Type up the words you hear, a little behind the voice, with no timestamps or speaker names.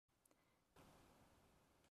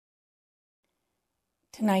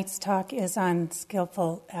Tonight's talk is on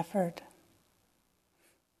skillful effort.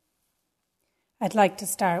 I'd like to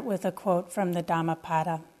start with a quote from the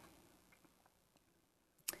Dhammapada.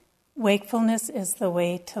 Wakefulness is the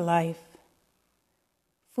way to life.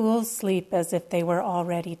 Fools sleep as if they were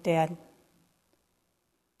already dead.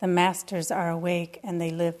 The masters are awake and they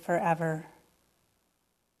live forever.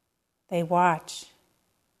 They watch.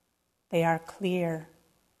 They are clear.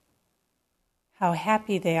 How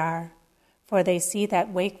happy they are, for they see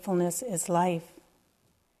that wakefulness is life.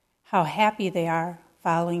 How happy they are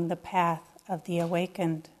following the path of the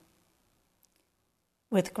awakened.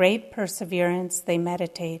 With great perseverance they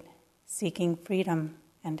meditate, seeking freedom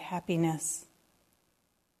and happiness.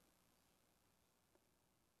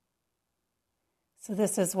 So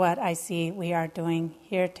this is what I see we are doing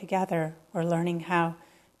here together. We're learning how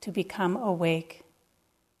to become awake,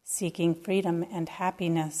 seeking freedom and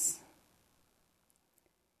happiness.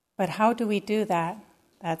 But how do we do that?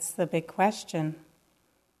 That's the big question.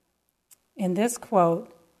 In this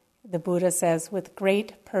quote, the Buddha says, with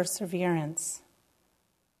great perseverance.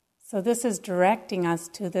 So this is directing us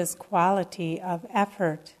to this quality of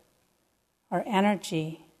effort or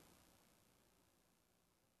energy.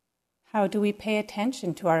 How do we pay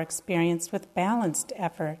attention to our experience with balanced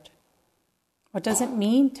effort? What does it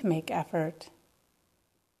mean to make effort?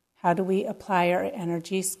 How do we apply our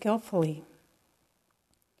energy skillfully?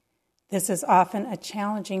 This is often a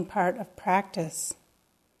challenging part of practice.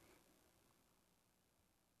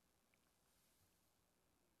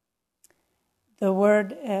 The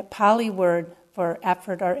word, Pali word for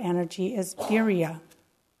effort or energy is virya.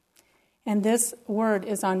 And this word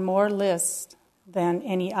is on more lists than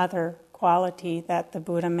any other quality that the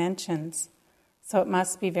Buddha mentions. So it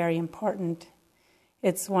must be very important.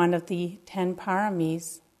 It's one of the 10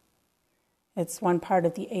 paramis. It's one part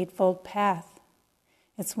of the Eightfold Path.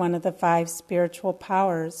 It's one of the 5 spiritual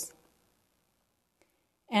powers.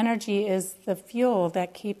 Energy is the fuel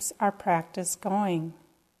that keeps our practice going.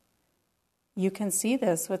 You can see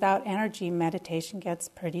this. Without energy, meditation gets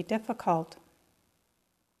pretty difficult.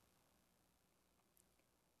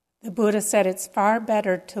 The Buddha said it's far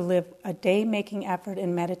better to live a day making effort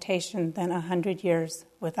in meditation than 100 years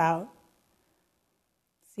without.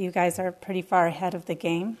 So you guys are pretty far ahead of the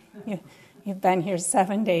game. You've been here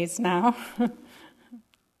 7 days now.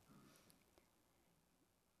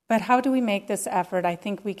 But how do we make this effort? I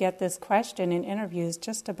think we get this question in interviews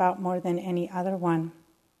just about more than any other one.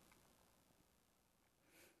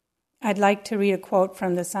 I'd like to read a quote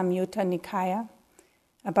from the Samyutta Nikaya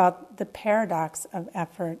about the paradox of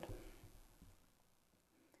effort.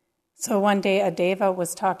 So one day a deva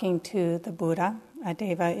was talking to the Buddha. A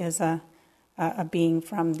deva is a being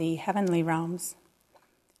from the heavenly realms.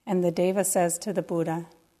 And the deva says to the Buddha,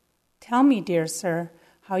 "Tell me, dear sir,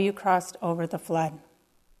 how you crossed over the flood."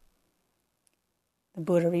 The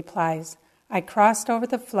Buddha replies, "I crossed over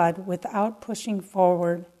the flood without pushing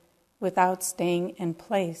forward, without staying in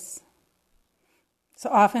place." So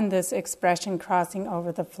often this expression, crossing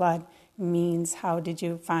over the flood, means how did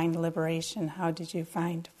you find liberation? How did you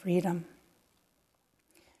find freedom?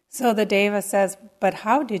 So the deva says, but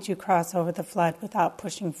how did you cross over the flood without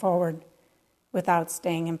pushing forward, without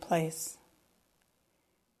staying in place?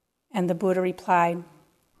 And the Buddha replied,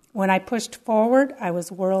 when I pushed forward, I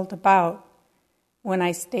was whirled about. When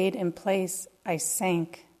I stayed in place, I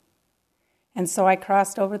sank. And so I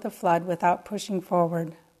crossed over the flood without pushing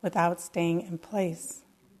forward, without staying in place.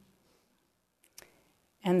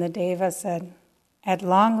 And the deva said, at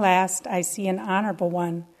long last I see an honorable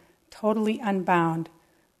one, totally unbound,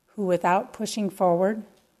 who without pushing forward,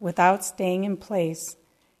 without staying in place,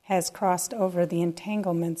 has crossed over the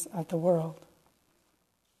entanglements of the world.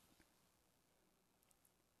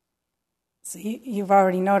 So you've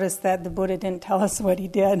already noticed that the Buddha didn't tell us what he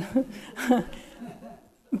did,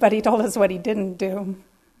 but he told us what he didn't do.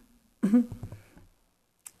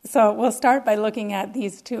 So we'll start by looking at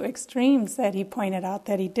these 2 extremes that he pointed out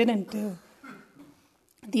that he didn't do.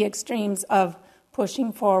 The extremes of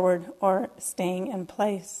pushing forward or staying in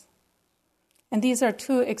place. And these are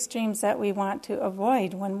 2 extremes that we want to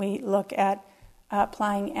avoid when we look at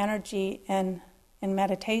applying energy in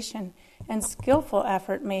meditation. And skillful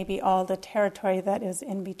effort may be all the territory that is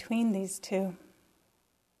in between these 2.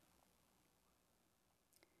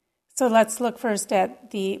 So let's look first at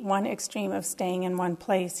the one extreme of staying in one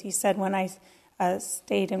place. He said, when I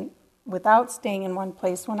without staying in one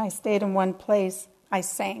place, when I stayed in one place, I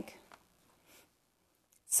sank.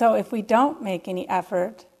 So if we don't make any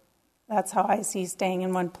effort, that's how I see staying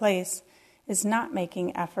in one place, is not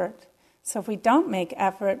making effort. So if we don't make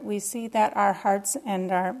effort, we see that our hearts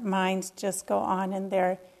and our minds just go on in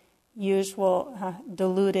their usual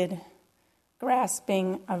deluded,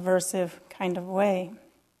 grasping, aversive kind of way.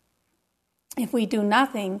 If we do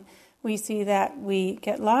nothing, we see that we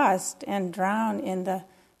get lost and drown in the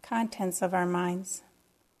contents of our minds.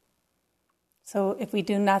 So if we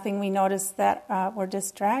do nothing, we notice that we're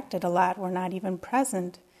distracted a lot. We're not even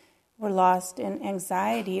present. We're lost in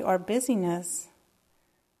anxiety or busyness.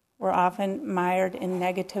 We're often mired in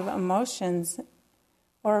negative emotions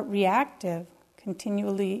or reactive,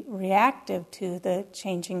 continually reactive to the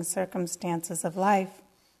changing circumstances of life.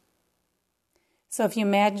 So if you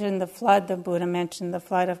imagine the flood, the Buddha mentioned the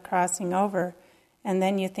flood of crossing over, and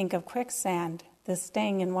then you think of quicksand. The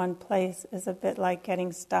staying in one place is a bit like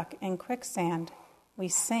getting stuck in quicksand. We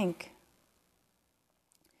sink.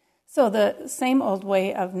 So the same old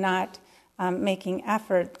way of not making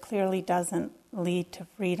effort clearly doesn't lead to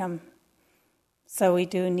freedom. So we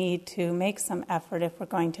do need to make some effort if we're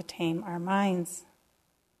going to tame our minds.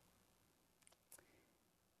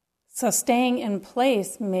 So staying in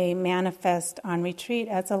place may manifest on retreat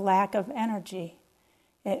as a lack of energy.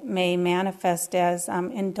 It may manifest as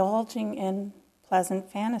indulging in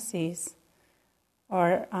pleasant fantasies,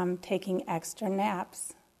 or taking extra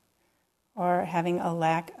naps, or having a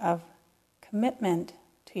lack of commitment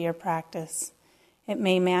to your practice. It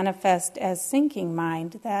may manifest as sinking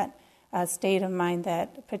mind, that state of mind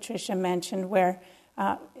that Patricia mentioned, where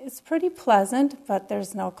it's pretty pleasant, but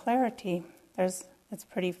there's no clarity. It's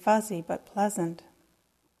pretty fuzzy, but pleasant.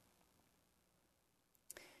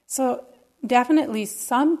 So definitely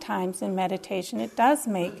sometimes in meditation it does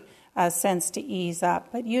make sense to ease up,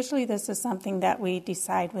 but usually this is something that we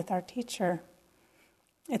decide with our teacher.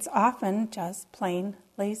 It's often just plain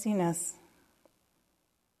laziness.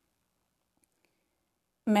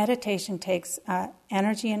 Meditation takes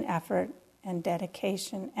energy and effort and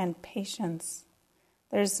dedication and patience.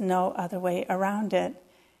 There's no other way around it.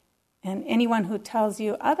 And anyone who tells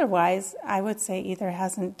you otherwise, I would say either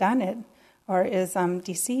hasn't done it or is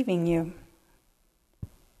deceiving you.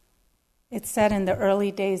 It's said in the early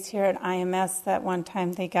days here at IMS that one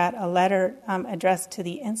time they got a letter addressed to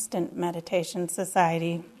the Instant Meditation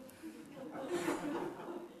Society.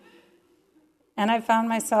 And I found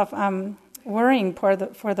myself worrying for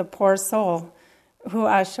the poor soul who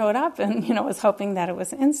showed up and was hoping that it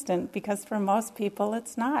was instant, because for most people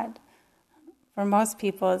it's not. For most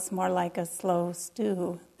people it's more like a slow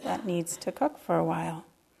stew that needs to cook for a while.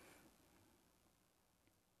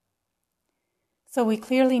 So we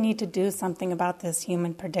clearly need to do something about this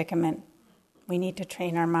human predicament. We need to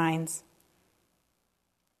train our minds.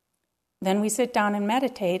 Then we sit down and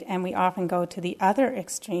meditate, and we often go to the other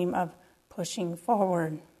extreme of pushing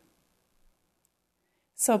forward.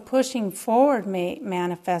 So pushing forward may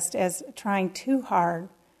manifest as trying too hard,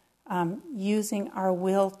 using our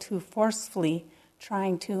will too forcefully,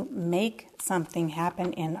 trying to make something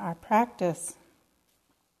happen in our practice.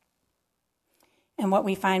 And what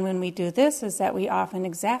we find when we do this is that we often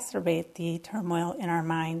exacerbate the turmoil in our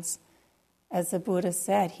minds. As the Buddha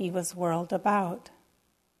said, he was whirled about.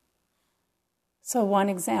 So one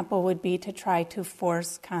example would be to try to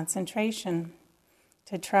force concentration,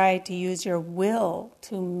 to try to use your will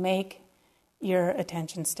to make your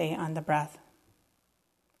attention stay on the breath.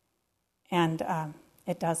 And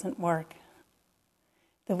it doesn't work.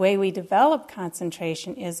 The way we develop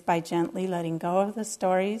concentration is by gently letting go of the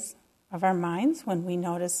stories of our minds when we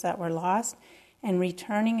notice that we're lost, and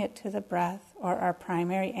returning it to the breath or our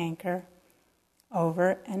primary anchor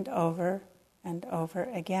over and over and over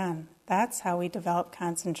again. That's how we develop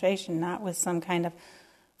concentration, not with some kind of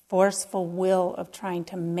forceful will of trying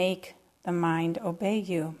to make the mind obey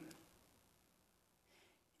you.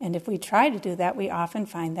 And if we try to do that, we often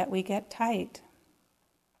find that we get tight.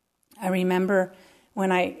 I remember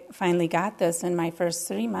when I finally got this in my first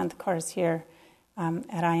 3-month course here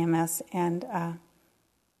at IMS, and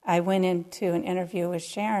I went into an interview with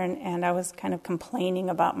Sharon, and I was kind of complaining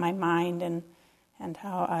about my mind and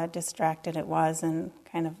how distracted it was, and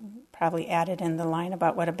kind of probably added in the line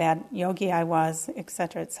about what a bad yogi I was,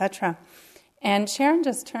 etc., etc. And Sharon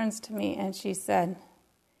just turns to me and she said,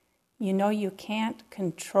 you can't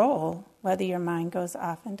control whether your mind goes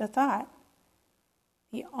off into thought.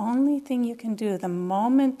 The only thing you can do the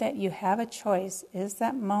moment that you have a choice is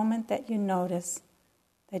that moment that you notice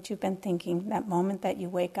that you've been thinking, that moment that you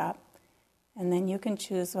wake up, and then you can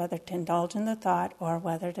choose whether to indulge in the thought or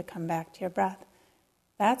whether to come back to your breath.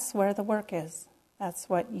 That's where the work is. That's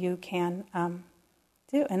what you can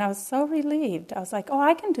do. And I was so relieved. I was like,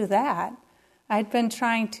 I can do that. I'd been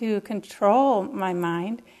trying to control my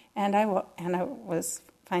mind, and I was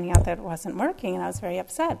finding out that it wasn't working, and I was very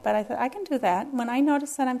upset. But I thought, I can do that. When I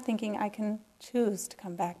notice that I'm thinking, I can choose to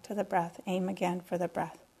come back to the breath, aim again for the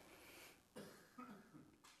breath.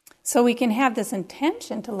 So we can have this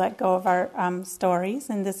intention to let go of our stories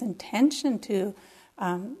and this intention to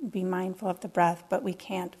be mindful of the breath, but we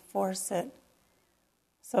can't force it.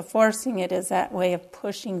 So forcing it is that way of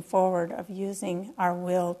pushing forward, of using our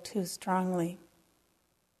will too strongly.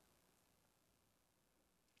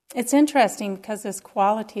 It's interesting because this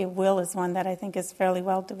quality of will is one that I think is fairly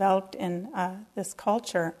well developed in this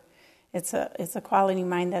culture. It's a quality of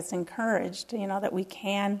mind that's encouraged, that we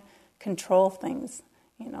can control things,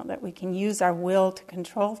 that we can use our will to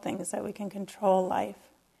control things, that we can control life.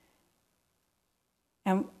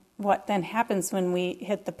 And what then happens when we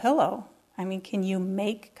hit the pillow? Can you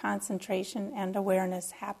make concentration and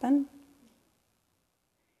awareness happen?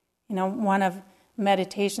 One of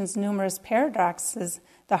meditation's numerous paradoxes,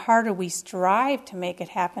 the harder we strive to make it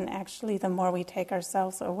happen, actually, the more we take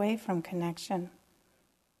ourselves away from connection.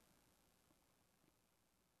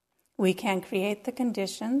 We can create the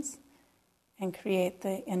conditions and create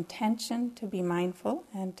the intention to be mindful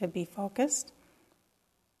and to be focused,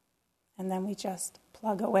 and then we just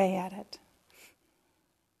plug away at it.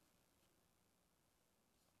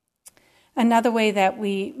 Another way that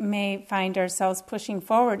we may find ourselves pushing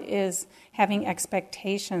forward is having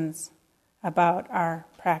expectations about our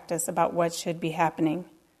practice, about what should be happening.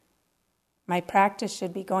 My practice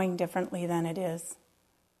should be going differently than it is.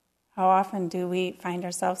 How often do we find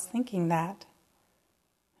ourselves thinking that?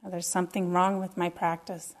 There's something wrong with my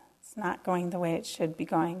practice. It's not going the way it should be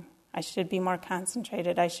going. I should be more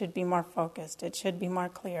concentrated. I should be more focused. It should be more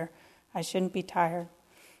clear. I shouldn't be tired.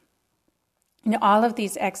 All of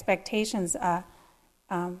these expectations are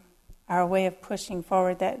a way of pushing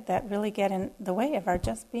forward that really get in the way of our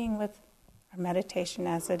just being with our meditation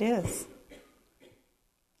as it is.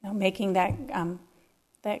 Making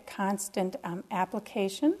that constant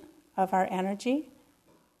application of our energy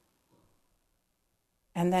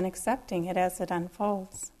and then accepting it as it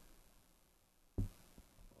unfolds.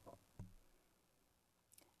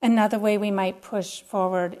 Another way we might push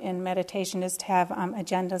forward in meditation is to have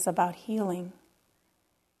agendas about healing.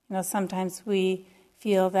 Sometimes we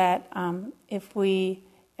feel that if we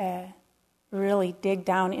really dig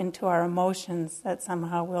down into our emotions, that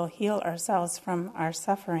somehow we'll heal ourselves from our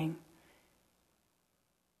suffering.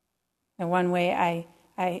 And one way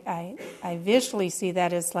I visually see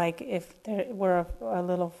that is like if there were a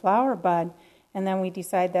little flower bud, and then we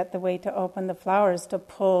decide that the way to open the flower is to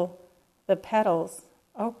pull the petals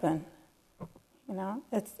open.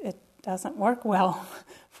 It doesn't work well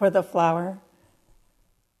for the flower.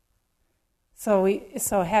 So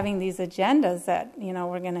having these agendas that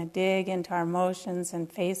we're going to dig into our emotions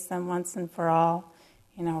and face them once and for all,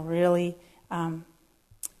 really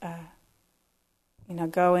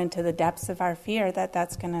go into the depths of our fear,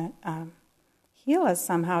 that's going to heal us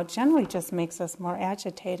somehow, generally just makes us more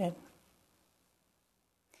agitated.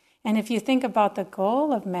 And if you think about the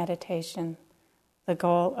goal of meditation, the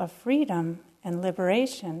goal of freedom and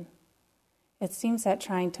liberation, it seems that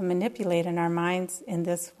trying to manipulate in our minds in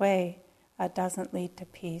this way doesn't lead to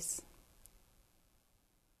peace.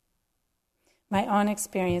 My own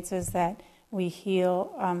experience is that we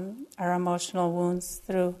heal our emotional wounds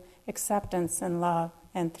through acceptance and love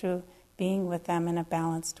and through being with them in a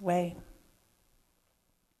balanced way.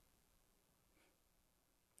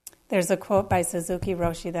 There's a quote by Suzuki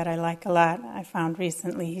Roshi that I like a lot. I found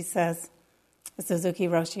recently. He says, Suzuki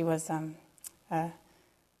Roshi was a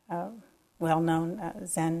well-known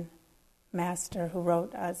Zen master who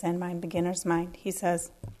wrote Zen Mind, Beginner's Mind. He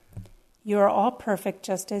says, "You are all perfect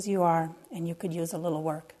just as you are, and you could use a little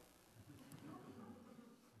work."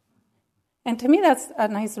 And to me, that's a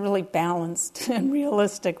nice, really balanced and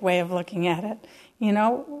realistic way of looking at it.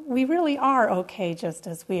 We really are okay just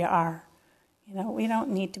as we are. We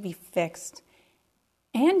don't need to be fixed.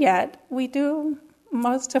 And yet,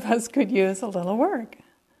 most of us could use a little work.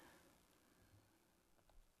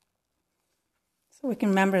 So we can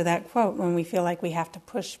remember that quote when we feel like we have to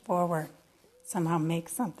push forward, somehow make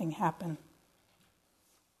something happen.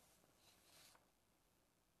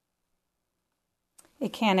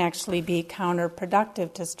 It can actually be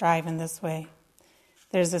counterproductive to strive in this way.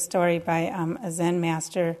 There's a story by a Zen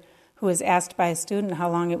master who was asked by a student how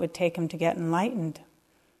long it would take him to get enlightened.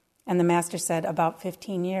 And the master said, about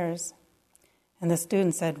 15 years. And the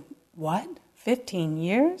student said, "What? 15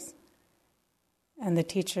 years?" And the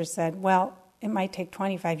teacher said, "Well, it might take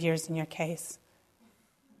 25 years in your case."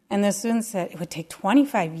 And the student said, "It would take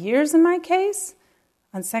 25 years in my case?"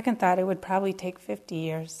 On second thought, it would probably take 50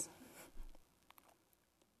 years.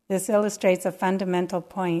 This illustrates a fundamental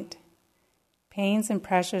point. Pains and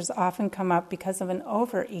pressures often come up because of an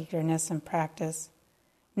over-eagerness in practice.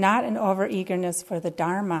 Not an over-eagerness for the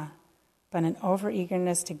Dharma, but an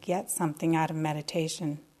over-eagerness to get something out of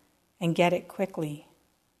meditation and get it quickly,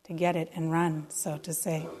 to get it and run, so to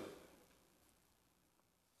say.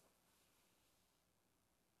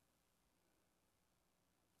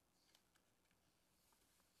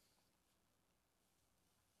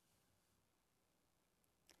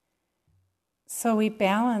 So we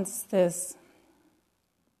balance this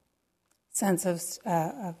sense of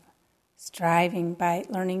striving by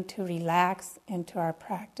learning to relax into our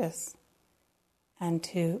practice and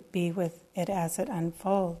to be with it as it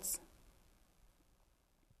unfolds.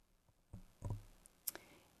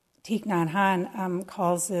 Thich Nhat Hanh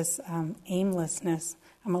calls this aimlessness.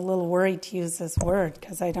 I'm a little worried to use this word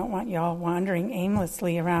because I don't want you all wandering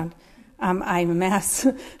aimlessly around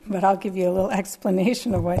IMS, but I'll give you a little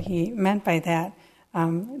explanation of what he meant by that.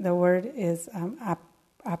 The word is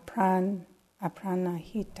apranahita,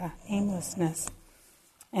 aimlessness,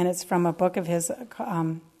 and it's from a book of his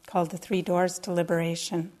called The Three Doors to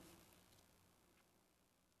Liberation.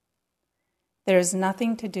 There is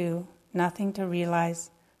nothing to do, nothing to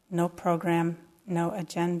realize, no program, no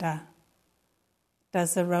agenda.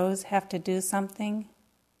 Does the rose have to do something?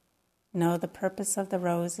 No, the purpose of the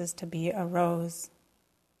rose is to be a rose.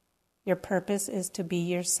 Your purpose is to be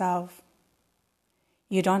yourself.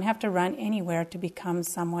 You don't have to run anywhere to become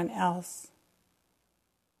someone else.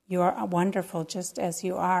 You are wonderful just as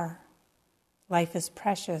you are. Life is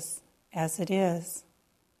precious as it is.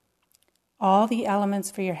 All the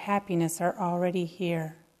elements for your happiness are already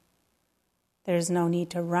here. There is no need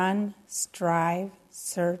to run, strive,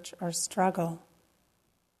 search, or struggle.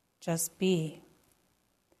 Just be.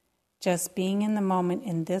 Just being in the moment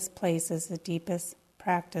in this place is the deepest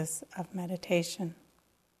practice of meditation.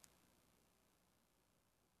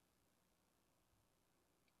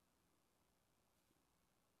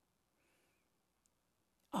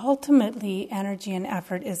 Ultimately, energy and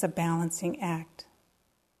effort is a balancing act.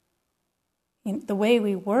 The way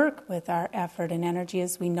we work with our effort and energy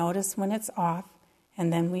is we notice when it's off,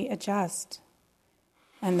 and then we adjust.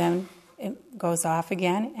 And then it goes off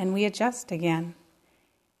again, and we adjust again.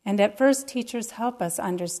 And at first, teachers help us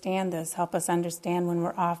understand this, help us understand when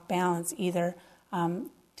we're off balance, either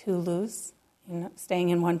too loose, staying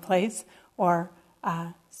in one place, or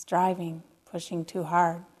striving, pushing too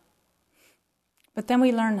hard. But then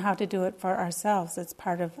we learn how to do it for ourselves. It's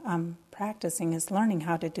part of practicing, is learning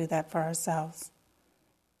how to do that for ourselves.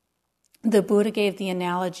 The Buddha gave the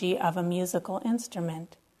analogy of a musical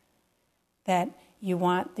instrument, that you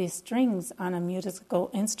want the strings on a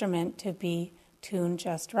musical instrument to be tuned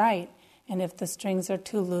just right. And if the strings are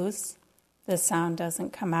too loose, the sound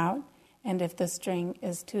doesn't come out. And if the string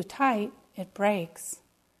is too tight, it breaks.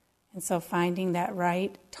 And so finding that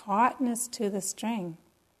right tautness to the string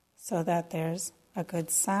so that there's a good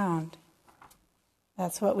sound.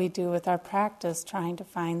 That's what we do with our practice, trying to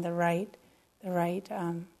find the right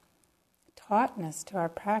tautness to our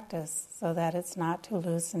practice so that it's not too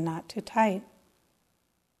loose and not too tight.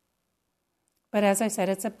 But as I said,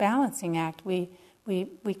 it's a balancing act. We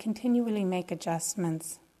continually make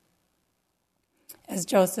adjustments. As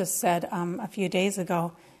Joseph said a few days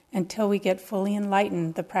ago, until we get fully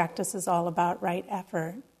enlightened, the practice is all about right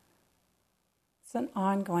effort. It's an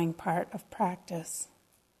ongoing part of practice.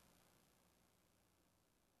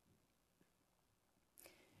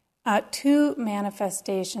 Two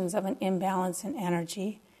manifestations of an imbalance in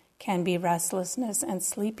energy can be restlessness and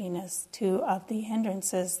sleepiness, two of the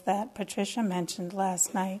hindrances that Patricia mentioned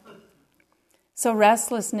last night. So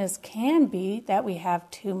restlessness can be that we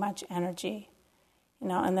have too much energy,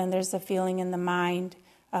 and then there's a feeling in the mind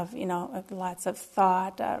of, lots of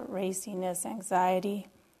thought, raciness, anxiety,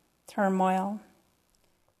 turmoil,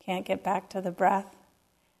 can't get back to the breath.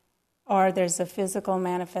 Or there's a physical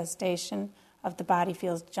manifestation of the body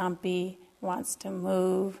feels jumpy, wants to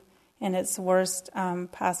move. In its worst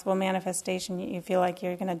possible manifestation, you feel like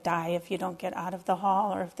you're going to die if you don't get out of the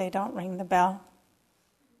hall or if they don't ring the bell.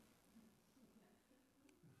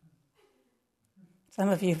 Some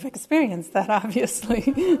of you have experienced that,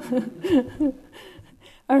 obviously.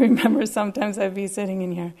 I remember sometimes I'd be sitting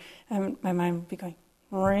in here and my mind would be going,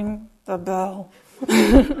 ring the bell.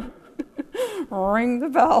 Ring the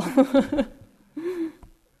bell.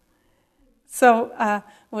 So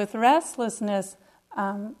with restlessness,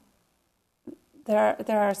 there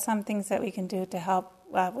are some things that we can do to help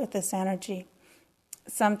with this energy.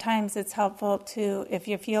 Sometimes it's helpful to, if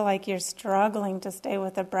you feel like you're struggling to stay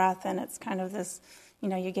with the breath and it's kind of this,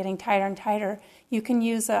 you're getting tighter and tighter, you can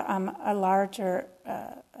use a larger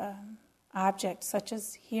object such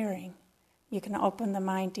as hearing. You can open the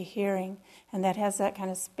mind to hearing, and that has that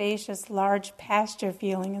kind of spacious, large pasture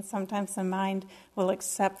feeling, and sometimes the mind will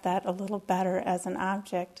accept that a little better as an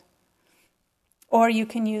object. Or you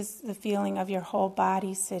can use the feeling of your whole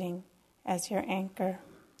body sitting as your anchor.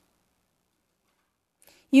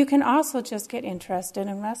 You can also just get interested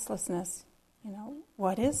in restlessness.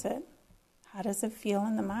 What is it? How does it feel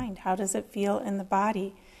in the mind? How does it feel in the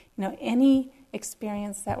body? Any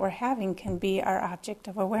experience that we're having can be our object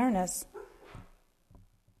of awareness.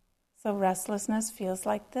 So restlessness feels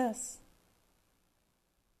like this.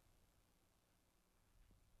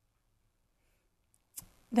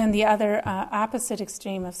 Then the other opposite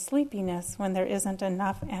extreme of sleepiness, when there isn't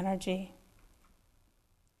enough energy.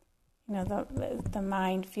 The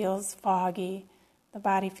mind feels foggy, the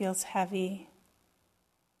body feels heavy.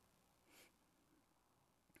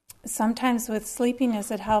 Sometimes with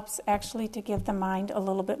sleepiness, it helps actually to give the mind a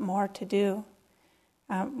little bit more to do.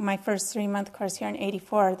 My first 3-month course here in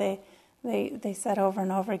 84, they said over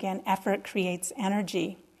and over again, effort creates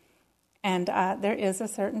energy. And there is a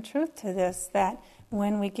certain truth to this, that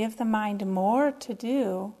when we give the mind more to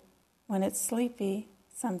do, when it's sleepy,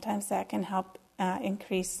 sometimes that can help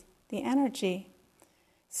increase the energy.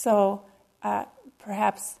 So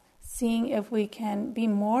perhaps seeing if we can be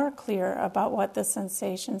more clear about what the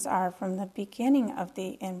sensations are from the beginning of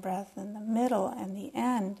the in-breath and the middle and the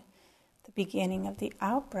end, the beginning of the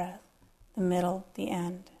out-breath, the middle, the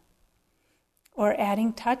end. Or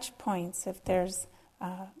adding touch points if there's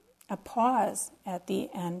a pause at the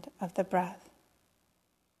end of the breath,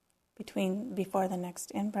 before the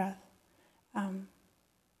next in-breath.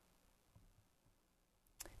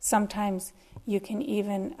 Sometimes you can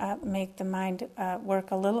even make the mind work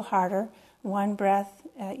a little harder. One breath,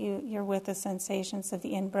 you're with the sensations of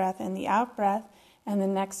the in-breath and the out-breath, and the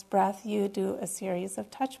next breath you do a series of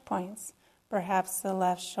touch points. Perhaps the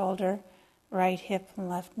left shoulder, right hip, and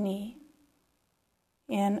left knee.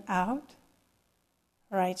 In, out,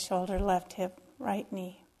 right shoulder, left hip, right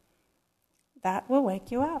knee. That will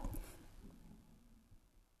wake you up.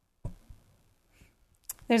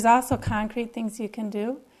 There's also concrete things you can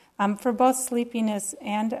do. For both sleepiness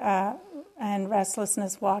and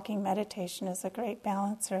restlessness, walking meditation is a great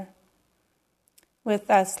balancer.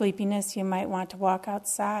 With sleepiness, you might want to walk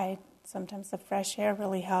outside. Sometimes the fresh air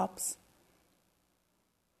really helps.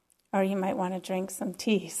 Or you might want to drink some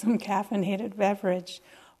tea, some caffeinated beverage,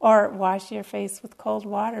 or wash your face with cold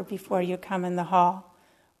water before you come in the hall.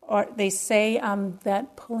 Or they say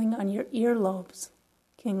that pulling on your earlobes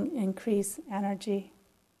can increase energy.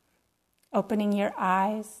 Opening your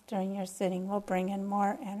eyes during your sitting will bring in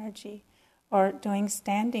more energy. Or doing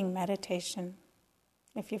standing meditation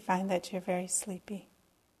if you find that you're very sleepy.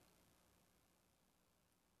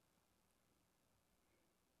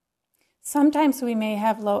 Sometimes we may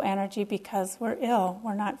have low energy because we're ill,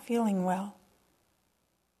 we're not feeling well.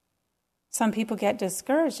 Some people get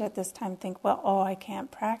discouraged at this time, think, I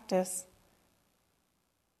can't practice.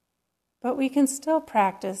 But we can still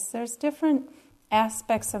practice. There's different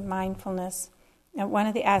aspects of mindfulness. And one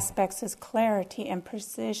of the aspects is clarity and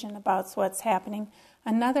precision about what's happening.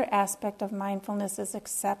 Another aspect of mindfulness is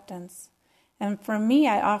acceptance. And for me,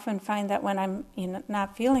 I often find that when I'm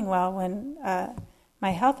not feeling well, when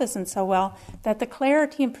my health isn't so well, that the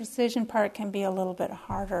clarity and precision part can be a little bit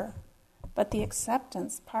harder. But the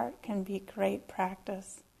acceptance part can be great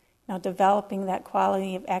practice. Developing that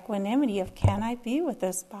quality of equanimity of, can I be with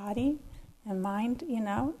this body and mind,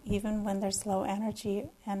 even when there's low energy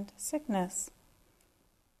and sickness.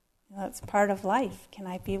 It's part of life. Can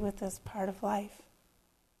I be with this part of life?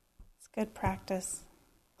 It's good practice.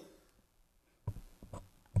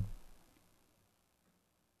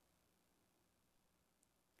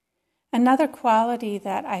 Another quality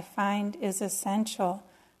that I find is essential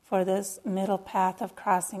for this middle path of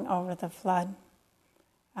crossing over the flood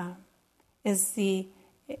is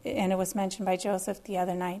and it was mentioned by Joseph the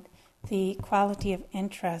other night, the quality of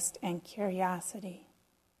interest and curiosity.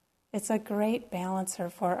 It's a great balancer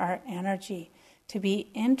for our energy to be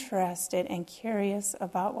interested and curious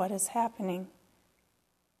about what is happening.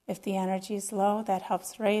 If the energy is low, that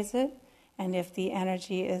helps raise it. And if the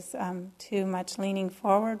energy is too much leaning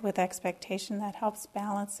forward with expectation, that helps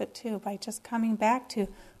balance it too by just coming back to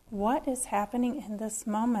what is happening in this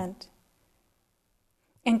moment.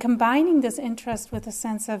 And combining this interest with a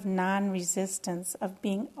sense of non-resistance, of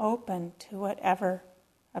being open to whatever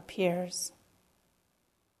appears.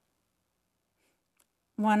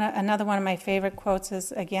 Another one of my favorite quotes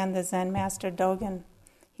is, again, the Zen master Dogen.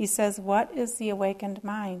 He says, "What is the awakened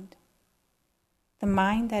mind? The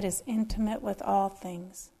mind that is intimate with all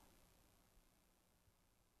things."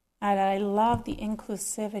 And I love the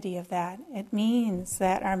inclusivity of that. It means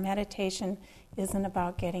that our meditation isn't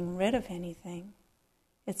about getting rid of anything.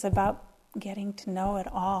 It's about getting to know it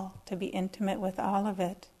all, to be intimate with all of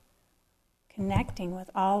it, connecting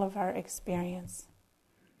with all of our experience.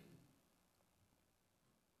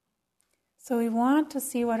 So we want to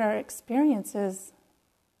see what our experience is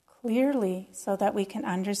clearly so that we can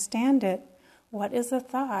understand it. What is a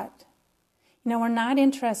thought? We're not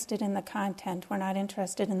interested in the content, we're not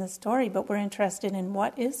interested in the story, but we're interested in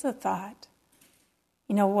what is a thought.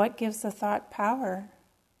 What gives a thought power?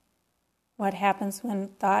 What happens when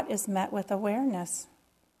thought is met with awareness?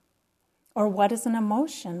 Or what is an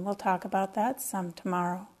emotion? We'll talk about that some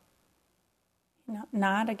tomorrow.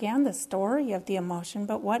 Not again the story of the emotion,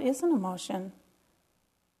 but what is an emotion?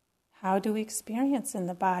 How do we experience in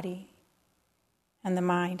the body and the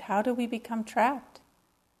mind? How do we become trapped?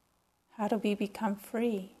 How do we become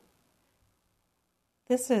free?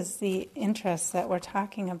 This is the interest that we're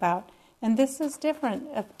talking about. And this is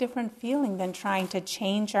a different feeling than trying to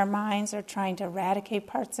change our minds or trying to eradicate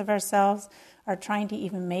parts of ourselves or trying to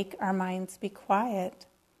even make our minds be quiet.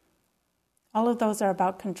 All of those are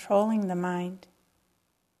about controlling the mind.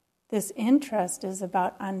 This interest is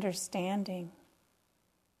about understanding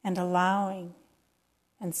and allowing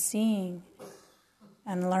and seeing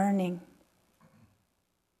and learning.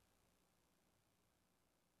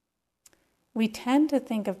 We tend to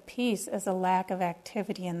think of peace as a lack of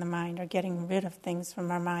activity in the mind or getting rid of things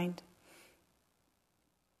from our mind.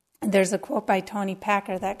 And there's a quote by Toni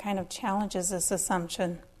Packer that kind of challenges this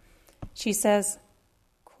assumption. She says,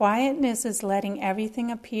 "Quietness is letting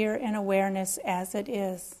everything appear in awareness as it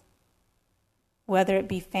is, whether it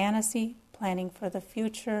be fantasy, planning for the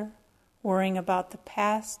future, worrying about the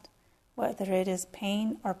past, whether it is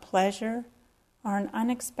pain or pleasure, or an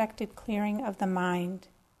unexpected clearing of the mind.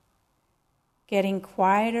 Getting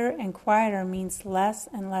quieter and quieter means less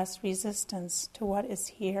and less resistance to what is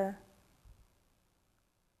here."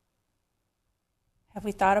 Have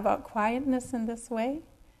we thought about quietness in this way?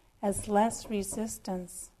 As less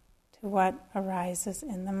resistance to what arises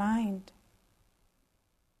in the mind.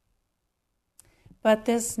 But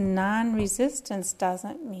this non-resistance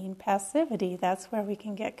doesn't mean passivity. That's where we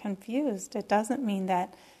can get confused. It doesn't mean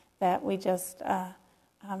that we just let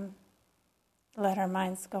our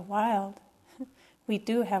minds go wild. We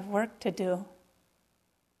do have work to do.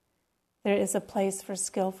 There is a place for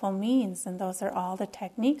skillful means, and those are all the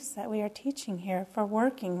techniques that we are teaching here for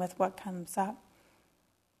working with what comes up.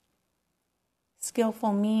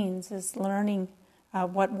 Skillful means is learning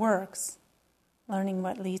what works, learning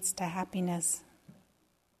what leads to happiness.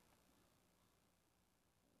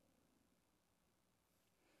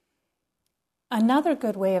 Another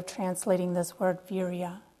good way of translating this word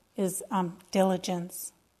virya is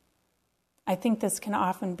diligence. I think this can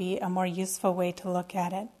often be a more useful way to look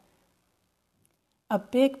at it. A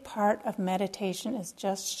big part of meditation is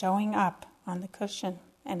just showing up on the cushion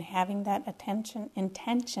and having that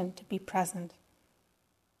intention to be present.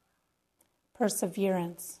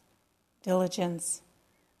 Perseverance, diligence,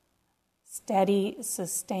 steady,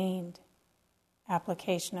 sustained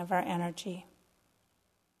application of our energy.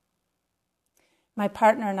 My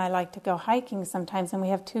partner and I like to go hiking sometimes, and we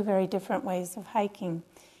have two very different ways of hiking.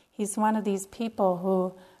 He's one of these people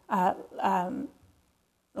who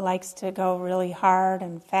likes to go really hard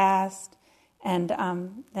and fast, and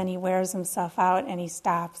then he wears himself out and he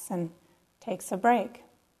stops and takes a break.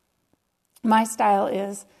 My style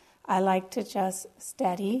is I like to just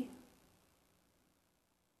steady,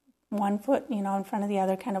 one foot, in front of the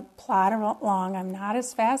other, kind of plod along. I'm not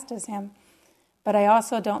as fast as him, but I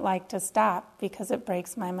also don't like to stop because it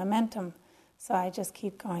breaks my momentum. So I just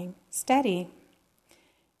keep going steady.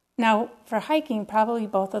 Now, for hiking, probably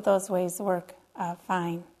both of those ways work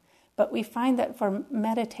fine. But we find that for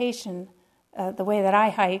meditation, the way that I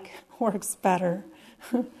hike works better.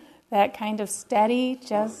 That kind of steady,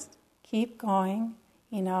 just keep going,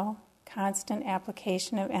 constant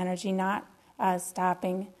application of energy, not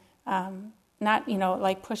stopping, not,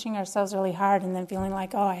 like pushing ourselves really hard and then feeling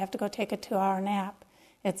like, I have to go take a 2-hour nap.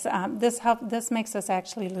 It's this makes us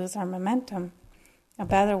actually lose our momentum. A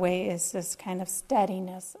better way is this kind of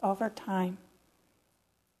steadiness over time.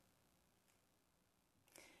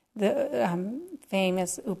 The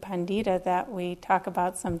famous Upandita that we talk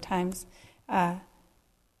about sometimes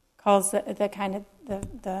calls the kind of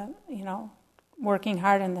the working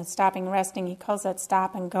hard and the stopping, resting. He calls that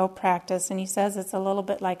stop and go practice, and he says it's a little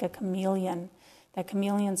bit like a chameleon. The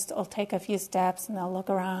chameleons will take a few steps and they'll look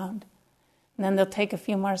around, and then they'll take a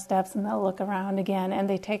few more steps and they'll look around again, and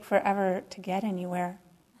they take forever to get anywhere.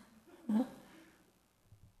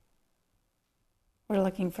 We're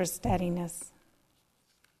looking for steadiness.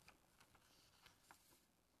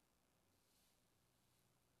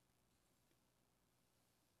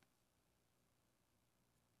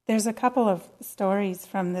 There's a couple of stories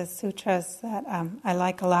from the sutras that I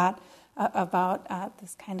like a lot about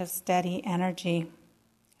this kind of steady energy,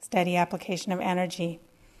 steady application of energy.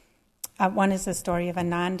 One is the story of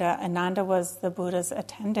Ananda. Ananda was the Buddha's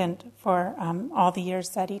attendant for all the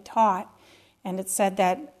years that he taught. And it said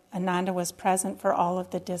that Ananda was present for all of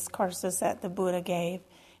the discourses that the Buddha gave,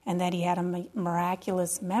 and that he had a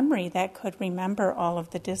miraculous memory that could remember all of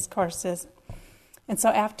the discourses. And so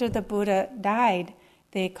after the Buddha died,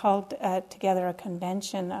 they called together a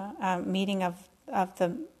convention, a meeting of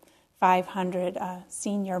the 500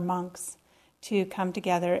 senior monks to come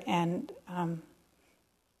together and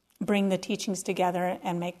bring the teachings together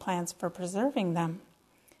and make plans for preserving them.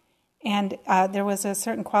 And there was a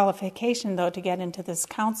certain qualification, though, to get into this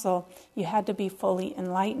council. You had to be fully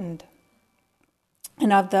enlightened.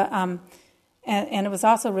 And and it was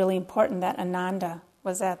also really important that Ananda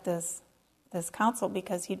was at this council,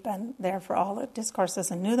 because he'd been there for all the discourses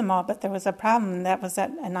and knew them all. But there was a problem, and that was that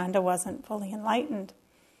Ananda wasn't fully enlightened.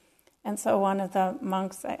 And so one of the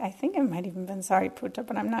monks, I think it might even been Sariputta,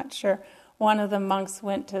 but I'm not sure, one of the monks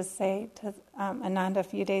went to say to Ananda a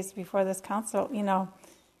few days before this council,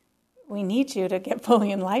 we need you to get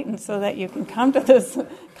fully enlightened so that you can come to this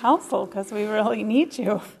council, because we really need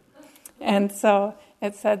you. And so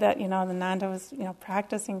it said that, Ananda was,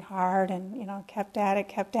 practicing hard and, kept at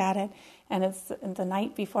it. And it's the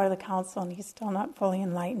night before the council, and he's still not fully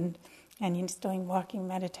enlightened. And he's doing walking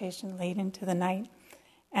meditation late into the night.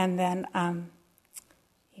 And then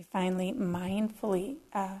he finally mindfully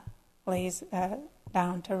lays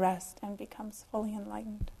down to rest and becomes fully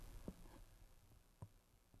enlightened.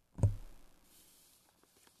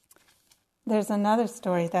 There's another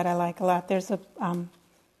story that I like a lot. There's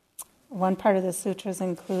one part of the sutras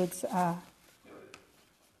includes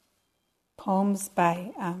poems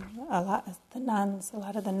by a lot of the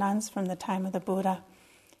nuns from the time of the Buddha.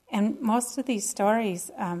 And most of these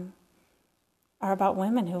stories are about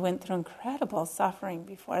women who went through incredible suffering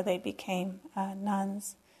before they became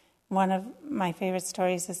nuns. One of my favorite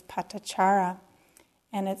stories is Patachara.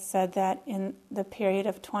 And it said that in the period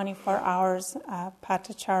of 24 hours,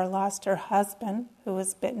 Patachara lost her husband, who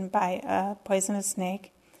was bitten by a poisonous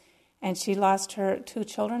snake. And she lost her 2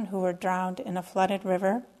 children who were drowned in a flooded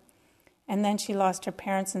river. And then she lost her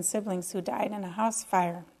parents and siblings who died in a house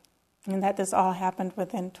fire. And that this all happened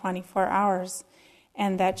within 24 hours.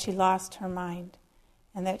 And that she lost her mind.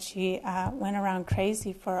 And that she went around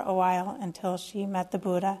crazy for a while until she met the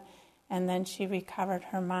Buddha. And then she recovered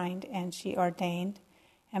her mind and she ordained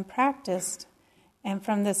and practiced. And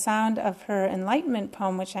from the sound of her enlightenment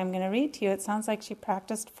poem, which I'm going to read to you, it sounds like she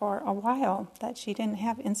practiced for a while, that she didn't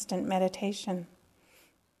have instant meditation.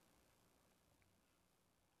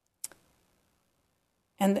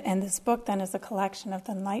 And this book then is a collection of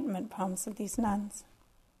the enlightenment poems of these nuns.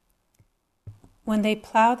 When they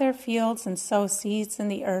plow their fields and sow seeds in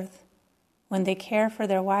the earth, when they care for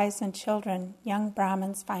their wives and children, young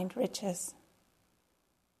Brahmins find riches.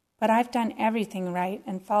 But I've done everything right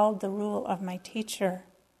and followed the rule of my teacher.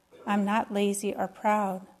 I'm not lazy or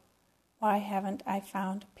proud. Why haven't I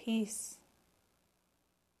found peace?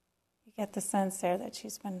 You get the sense there that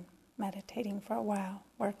she's been meditating for a while,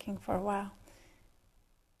 working for a while.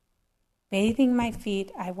 Bathing my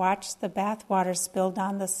feet, I watched the bath water spill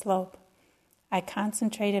down the slope. I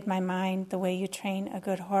concentrated my mind the way you train a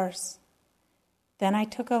good horse. Then I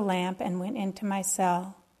took a lamp and went into my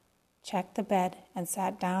cell, checked the bed and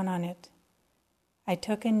sat down on it. I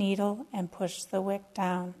took a needle and pushed the wick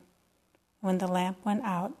down. When the lamp went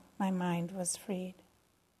out, my mind was freed.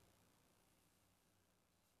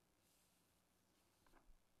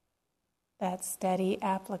 That steady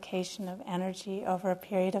application of energy over a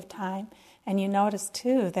period of time. And you notice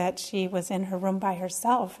too that she was in her room by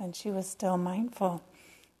herself and she was still mindful.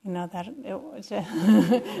 You know that it was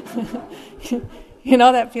you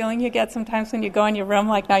know that feeling you get sometimes when you go in your room,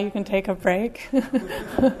 like now you can take a break.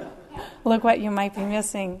 Look what you might be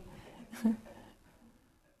missing.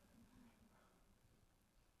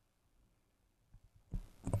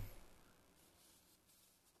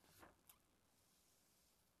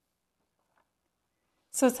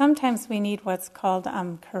 So sometimes we need what's called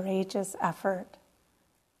courageous effort,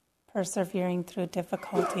 persevering through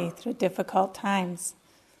difficulty, through difficult times.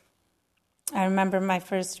 I remember my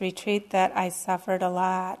first retreat that I suffered a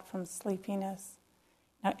lot from sleepiness.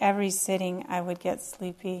 Now, every sitting I would get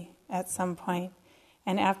sleepy at some point.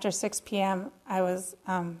 And after 6 p.m. I was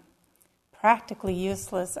practically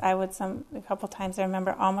useless. A couple times I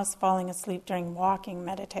remember almost falling asleep during walking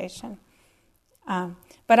meditation.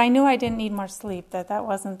 But I knew I didn't need more sleep, that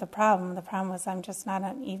wasn't the problem. The problem was I'm just not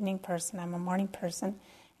an evening person, I'm a morning person,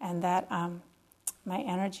 and that my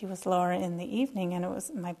energy was lower in the evening, and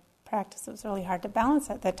my practice was really hard to balance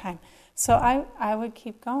at that time. So I would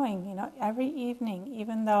keep going, every evening,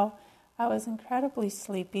 even though I was incredibly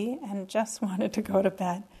sleepy and just wanted to go to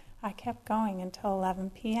bed. I kept going until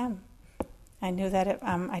 11 p.m. I knew that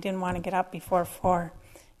I didn't want to get up before 4,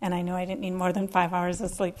 and I knew I didn't need more than 5 hours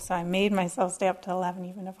of sleep, so I made myself stay up till 11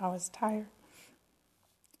 even if I was tired.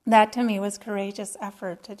 That to me was courageous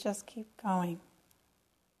effort to just keep going.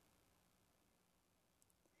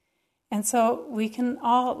 And so we can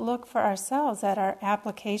all look for ourselves at our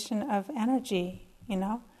application of energy,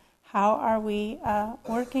 How are we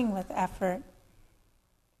working with effort?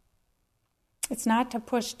 It's not to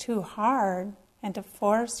push too hard and to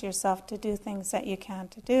force yourself to do things that you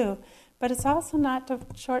can't do, but it's also not to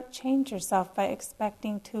shortchange yourself by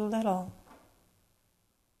expecting too little.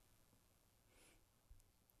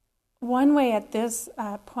 One way at this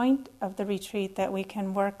point of the retreat that we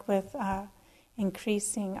can work with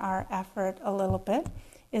increasing our effort a little bit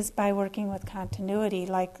is by working with continuity,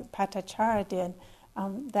 like Patachara did.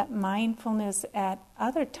 That mindfulness at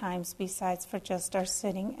other times besides for just our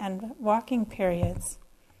sitting and walking periods.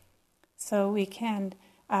 So we can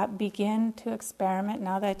begin to experiment,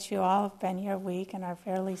 now that you all have been here a week and are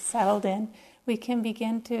fairly settled in, we can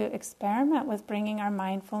begin to experiment with bringing our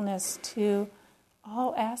mindfulness to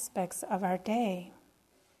all aspects of our day.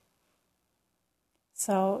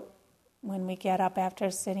 So when we get up after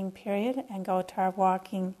a sitting period and go to our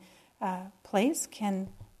walking place, can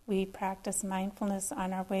we practice mindfulness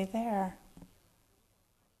on our way there?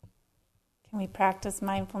 Can we practice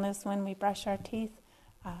mindfulness when we brush our teeth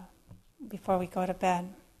before we go to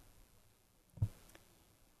bed?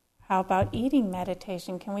 How about eating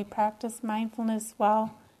meditation? Can we practice mindfulness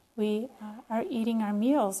while we are eating our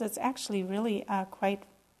meals? It's actually really quite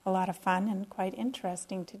a lot of fun and quite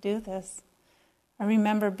interesting to do this. I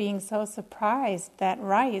remember being so surprised that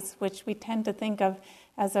rice, which we tend to think of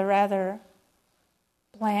as a rather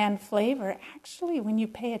bland flavor, actually, when you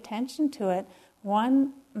pay attention to it,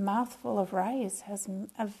 one mouthful of rice has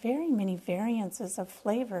very many variances of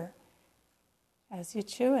flavor as you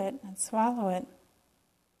chew it and swallow it.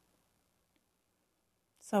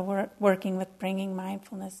 So we're working with bringing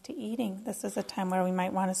mindfulness to eating. This is a time where we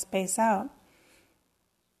might want to space out.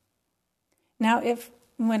 Now,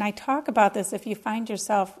 when I talk about this, if you find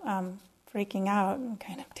yourself freaking out and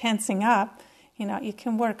kind of tensing up, you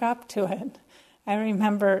can work up to it. I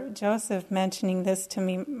remember Joseph mentioning this to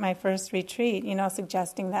me my first retreat,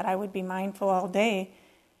 suggesting that I would be mindful all day.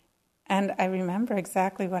 And I remember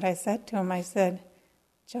exactly what I said to him. I said,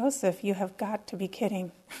 Joseph, you have got to be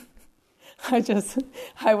kidding.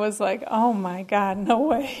 I was like, oh my God, no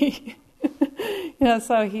way.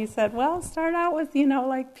 So he said, well, start out with,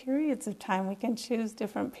 periods of time. We can choose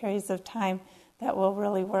different periods of time that will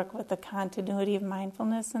really work with the continuity of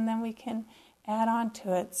mindfulness, and then we can add on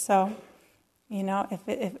to it. So,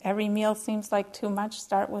 if every meal seems like too much,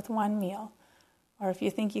 start with one meal. Or if you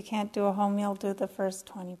think you can't do a whole meal, do the first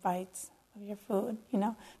 20 bites of your food.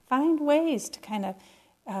 Find ways to kind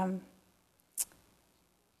of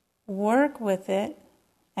work with it.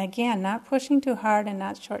 Again, not pushing too hard and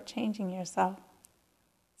not shortchanging yourself.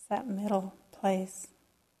 It's that middle place.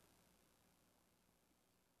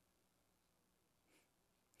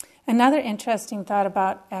 Another interesting thought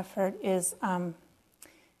about effort is, and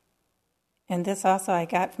this also I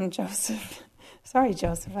got from Joseph. Sorry,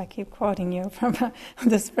 Joseph, I keep quoting you from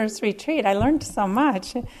this first retreat. I learned so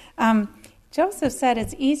much. Joseph said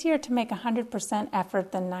it's easier to make 100%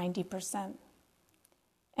 effort than 90%.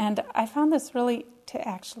 And I found this really to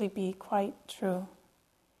actually be quite true.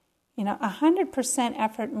 100%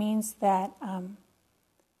 effort means that,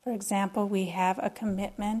 for example, we have a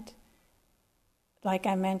commitment. Like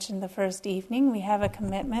I mentioned the first evening, we have a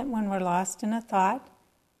commitment when we're lost in a thought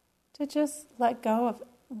to just let go of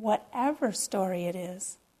whatever story it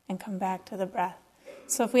is and come back to the breath.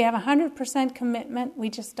 So if we have 100% commitment, we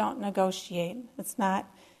just don't negotiate. It's not.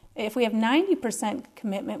 If we have 90%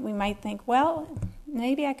 commitment, we might think, well,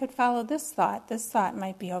 maybe I could follow this thought. This thought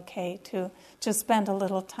might be okay to just spend a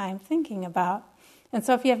little time thinking about. And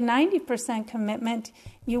so if you have 90% commitment,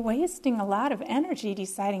 you're wasting a lot of energy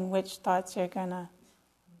deciding which thoughts you're going to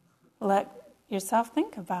let yourself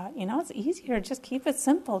think about. It's easier. Just keep it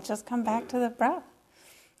simple. Just come back to the breath.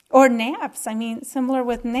 Or naps. Similar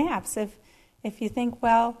with naps. If you think,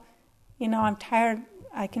 well, I'm tired,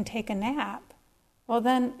 I can take a nap. Well,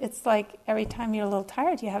 then it's like every time you're a little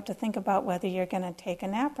tired, you have to think about whether you're going to take a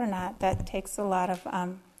nap or not. That takes a lot of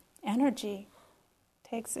energy.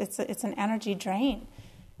 It's an energy drain.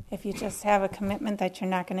 If you just have a commitment that you're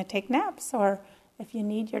not going to take naps, or if you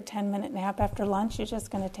need your 10-minute nap after lunch, you're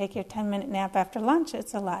just going to take your 10-minute nap after lunch.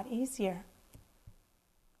 It's a lot easier.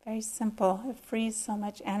 Very simple. It frees so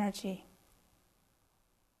much energy.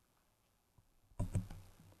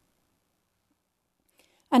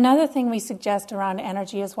 Another thing we suggest around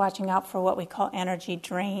energy is watching out for what we call energy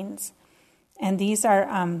drains. And these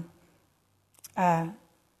are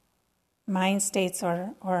mind states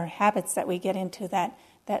or habits that we get into that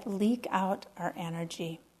leak out our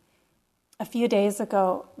energy. A few days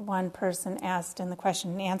ago, one person asked in the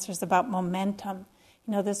question and answers about momentum.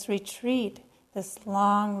 This retreat, this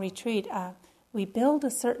long retreat, we build a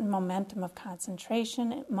certain momentum of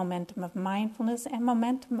concentration, momentum of mindfulness, and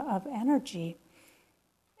momentum of energy.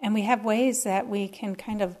 And we have ways that we can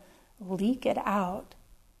kind of leak it out.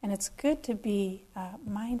 And it's good to be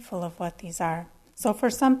mindful of what these are. So for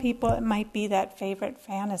some people, it might be that favorite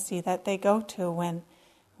fantasy that they go to when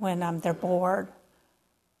they're bored.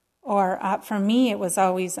 Or for me, it was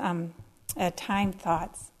always time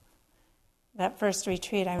thoughts. That first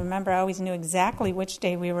retreat, I remember I always knew exactly which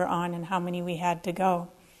day we were on and how many we had to go.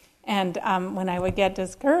 And when I would get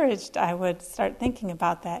discouraged, I would start thinking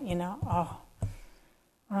about that,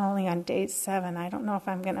 we're only on day 7. I don't know if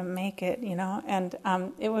I'm going to make it, and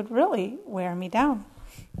it would really wear me down.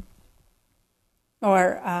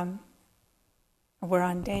 Or we're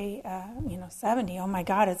on day, 70. Oh my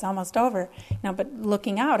God, it's almost over. But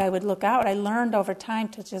looking out, I would look out. I learned over time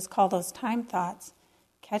to just call those time thoughts,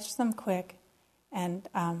 catch them quick, and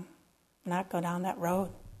not go down that road.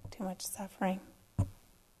 Too much suffering.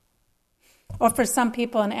 Or for some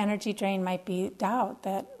people, an energy drain might be doubt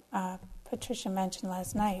that Patricia mentioned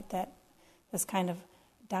last night, that this kind of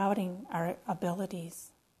doubting our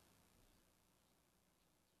abilities.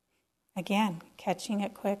 Again, catching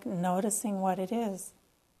it quick, noticing what it is.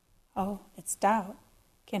 Oh, it's doubt.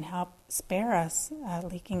 Can help spare us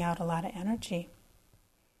leaking out a lot of energy.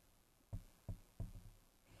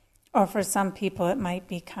 Or for some people, it might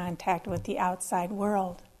be contact with the outside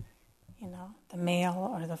world. The mail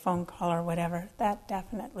or the phone call or whatever. That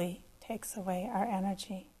definitely takes away our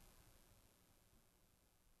energy.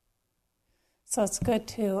 So it's good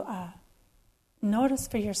to notice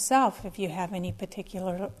for yourself if you have any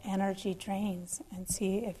particular energy drains and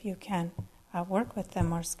see if you can work with them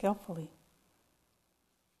more skillfully.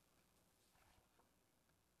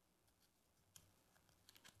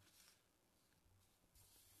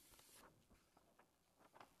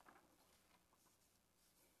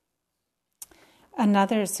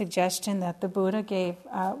 Another suggestion that the Buddha gave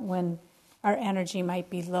when our energy might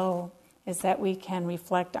be low is that we can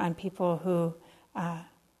reflect on people who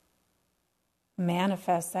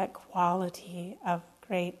manifest that quality of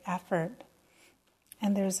great effort.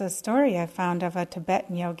 And there's a story I found of a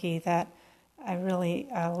Tibetan yogi that I really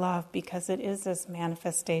love because it is this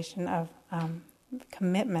manifestation of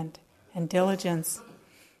commitment and diligence.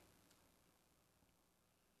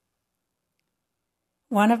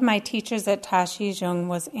 One of my teachers at Tashi Zhung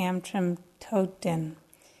was Amtrim Todden.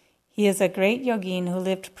 He is a great yogin who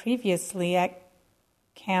lived previously at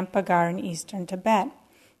Kampagar in eastern Tibet.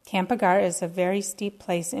 Kampagar is a very steep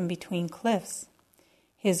place in between cliffs.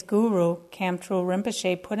 His guru, Kamtrul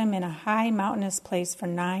Rinpoche, put him in a high mountainous place for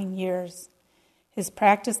 9 years. His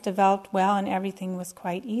practice developed well and everything was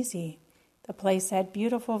quite easy. The place had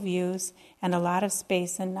beautiful views and a lot of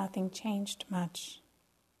space and nothing changed much.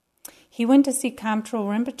 He went to see Kamtrul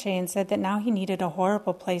Rinpoche and said that now he needed a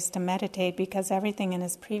horrible place to meditate because everything in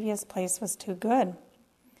his previous place was too good.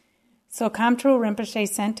 So Kamtrul Rinpoche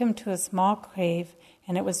sent him to a small cave,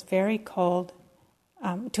 and it was very cold,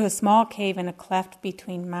 to a small cave in a cleft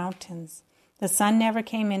between mountains. The sun never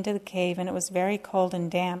came into the cave, and it was very cold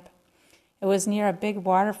and damp. It was near a big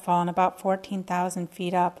waterfall and about 14,000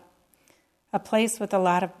 feet up, a place with a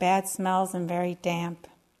lot of bad smells and very damp.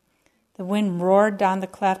 The wind roared down the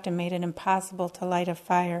cleft and made it impossible to light a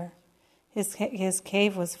fire. His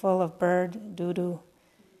cave was full of bird doo-doo.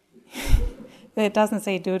 It doesn't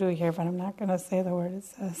say doo-doo here, but I'm not going to say the word it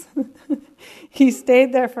says. He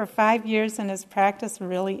stayed there for 5 years and his practice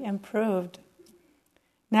really improved.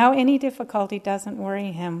 Now any difficulty doesn't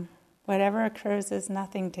worry him. Whatever occurs is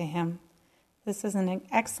nothing to him. This is an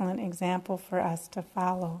excellent example for us to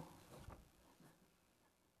follow.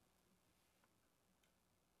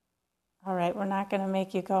 All right, we're not going to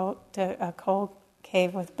make you go to a cold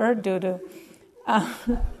cave with bird doo-doo.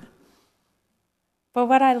 But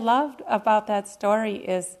what I loved about that story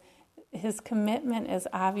is his commitment is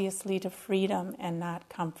obviously to freedom and not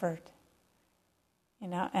comfort.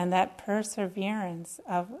 And that perseverance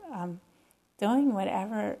of doing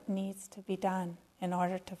whatever needs to be done in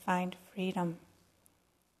order to find freedom.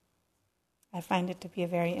 I find it to be a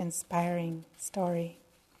very inspiring story.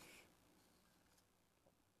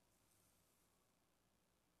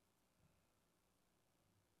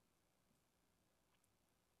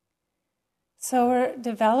 So we're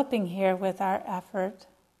developing here with our effort,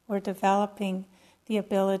 we're developing the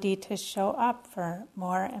ability to show up for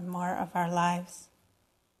more and more of our lives.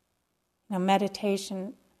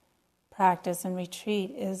 Meditation practice and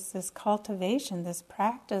retreat is this cultivation, this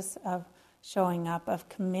practice of showing up, of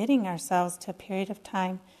committing ourselves to a period of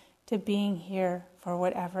time to being here for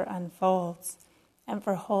whatever unfolds and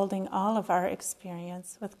for holding all of our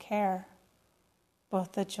experience with care,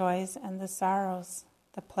 both the joys and the sorrows,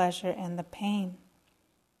 the pleasure and the pain.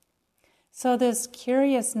 So this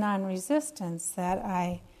curious non-resistance that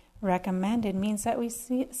I recommended means that we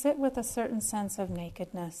sit with a certain sense of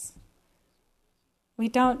nakedness. We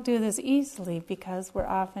don't do this easily because we're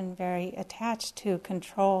often very attached to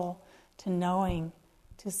control, to knowing,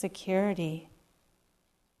 to security.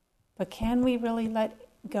 But can we really let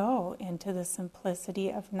go into the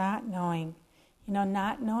simplicity of not knowing,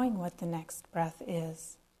 not knowing what the next breath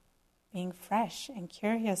is, being fresh and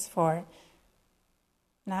curious for it,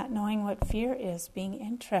 not knowing what fear is, being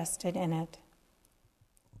interested in it,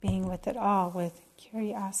 being with it all with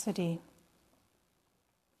curiosity.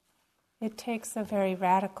 It takes a very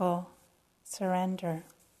radical surrender.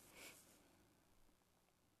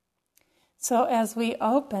 So as we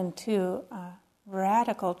open to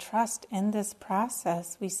radical trust in this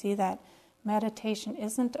process, we see that meditation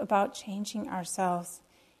isn't about changing ourselves.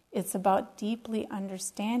 It's about deeply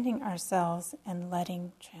understanding ourselves and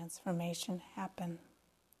letting transformation happen.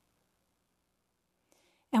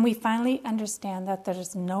 And we finally understand that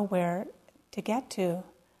there's nowhere to get to.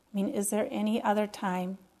 Is there any other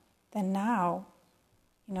time than now?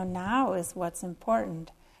 Now is what's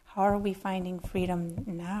important. How are we finding freedom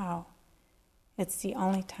now? It's the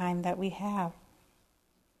only time that we have.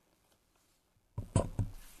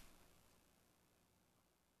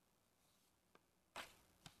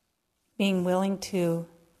 Being willing to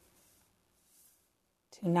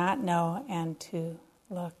not know and to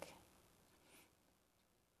look.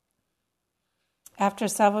 After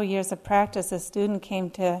several years of practice, a student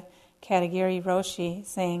came to Katagiri Roshi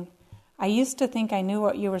saying, "I used to think I knew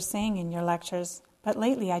what you were saying in your lectures, but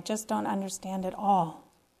lately I just don't understand it all."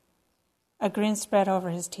 A grin spread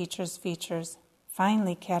over his teacher's features.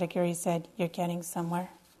 "Finally," Katagiri said, "you're getting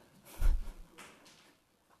somewhere."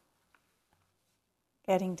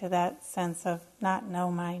 Getting to that sense of not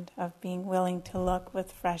no mind, of being willing to look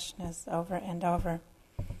with freshness over and over.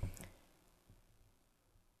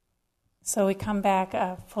 So we come back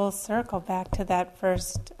full circle back to that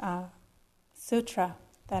first sutra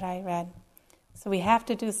that I read. So we have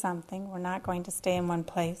to do something. We're not going to stay in one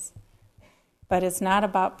place. But it's not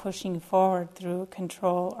about pushing forward through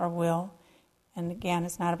control or will. And again,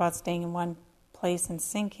 it's not about staying in one place and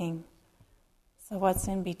sinking. So what's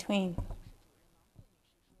in between?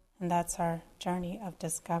 And that's our journey of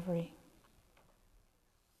discovery.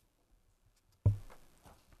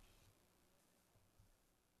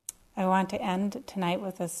 I want to end tonight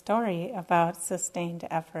with a story about sustained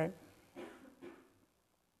effort.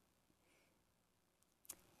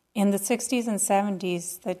 In the 60s and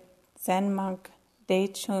 70s, the Zen monk Dei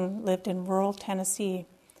Chung lived in rural Tennessee,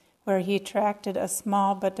 where he attracted a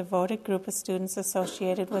small but devoted group of students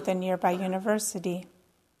associated with a nearby university.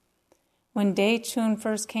 When Dei Chung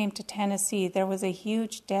first came to Tennessee, there was a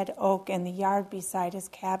huge dead oak in the yard beside his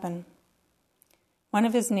cabin. One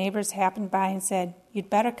of his neighbors happened by and said, "You'd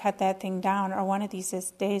better cut that thing down, or one of these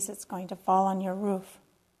days it's going to fall on your roof."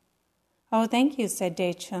 "Oh, thank you," said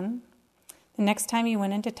Dei Chung. The next time he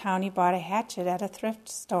went into town, he bought a hatchet at a thrift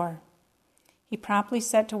store. He promptly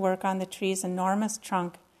set to work on the tree's enormous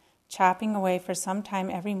trunk, chopping away for some time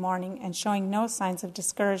every morning and showing no signs of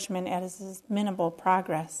discouragement at his minimal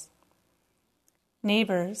progress.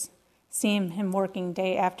 Neighbors, seeing him working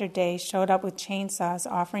day after day, showed up with chainsaws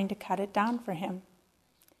offering to cut it down for him.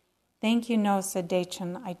 "Thank you, no," said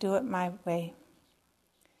Dei-chun, "I do it my way."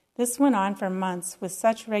 This went on for months with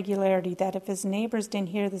such regularity that if his neighbors didn't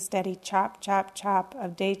hear the steady chop, chop, chop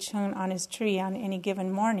of Dei-chun on his tree on any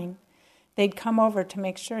given morning, they'd come over to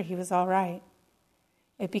make sure he was all right.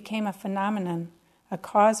 It became a phenomenon, a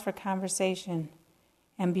cause for conversation,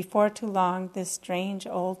 and before too long, this strange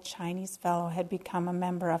old Chinese fellow had become a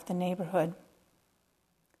member of the neighborhood.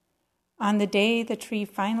 On the day the tree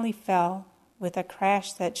finally fell, with a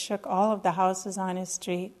crash that shook all of the houses on his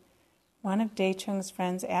street, One of Dechung's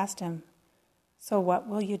friends asked him, "So what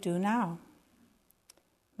will you do now?"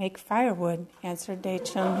 "Make firewood," answered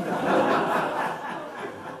Dechung.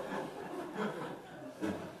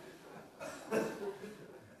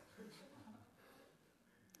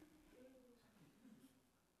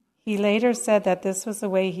 He later said that this was the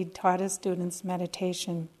way he taught his students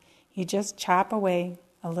meditation. You just chop away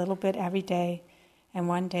a little bit every day, and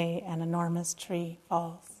one day an enormous tree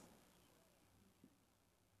falls.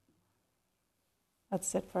 Let's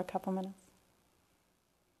sit for a couple minutes.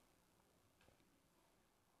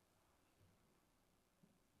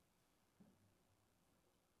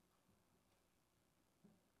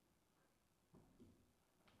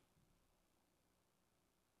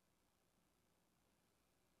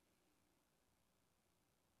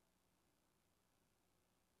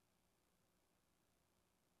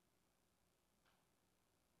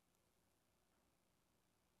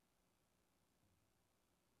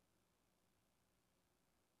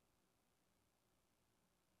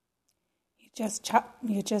 You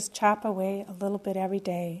just chop away a little bit every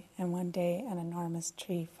day, and one day an enormous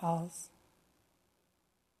tree falls.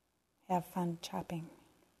 Have fun chopping.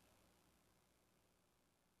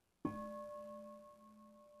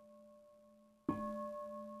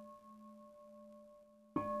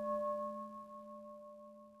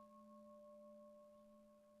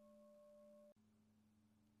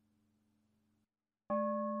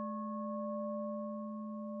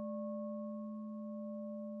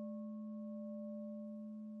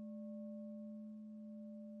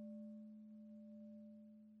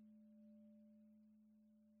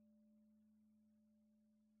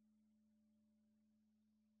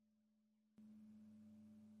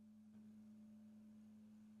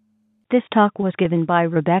 This talk was given by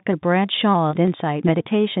Rebecca Bradshaw at Insight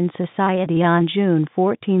Meditation Society on June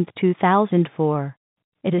 14, 2004.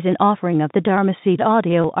 It is an offering of the Dharma Seed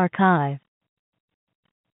Audio Archive.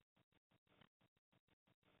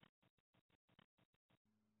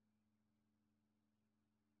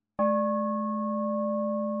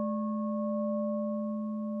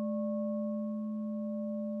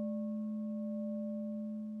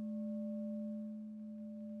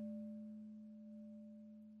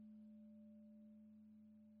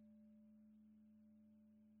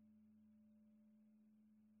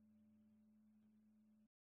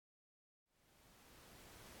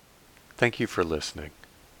 Thank you for listening.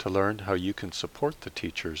 To learn how you can support the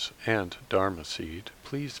teachers and Dharma Seed,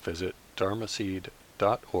 please visit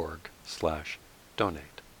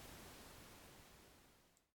dharmaseed.org/donate.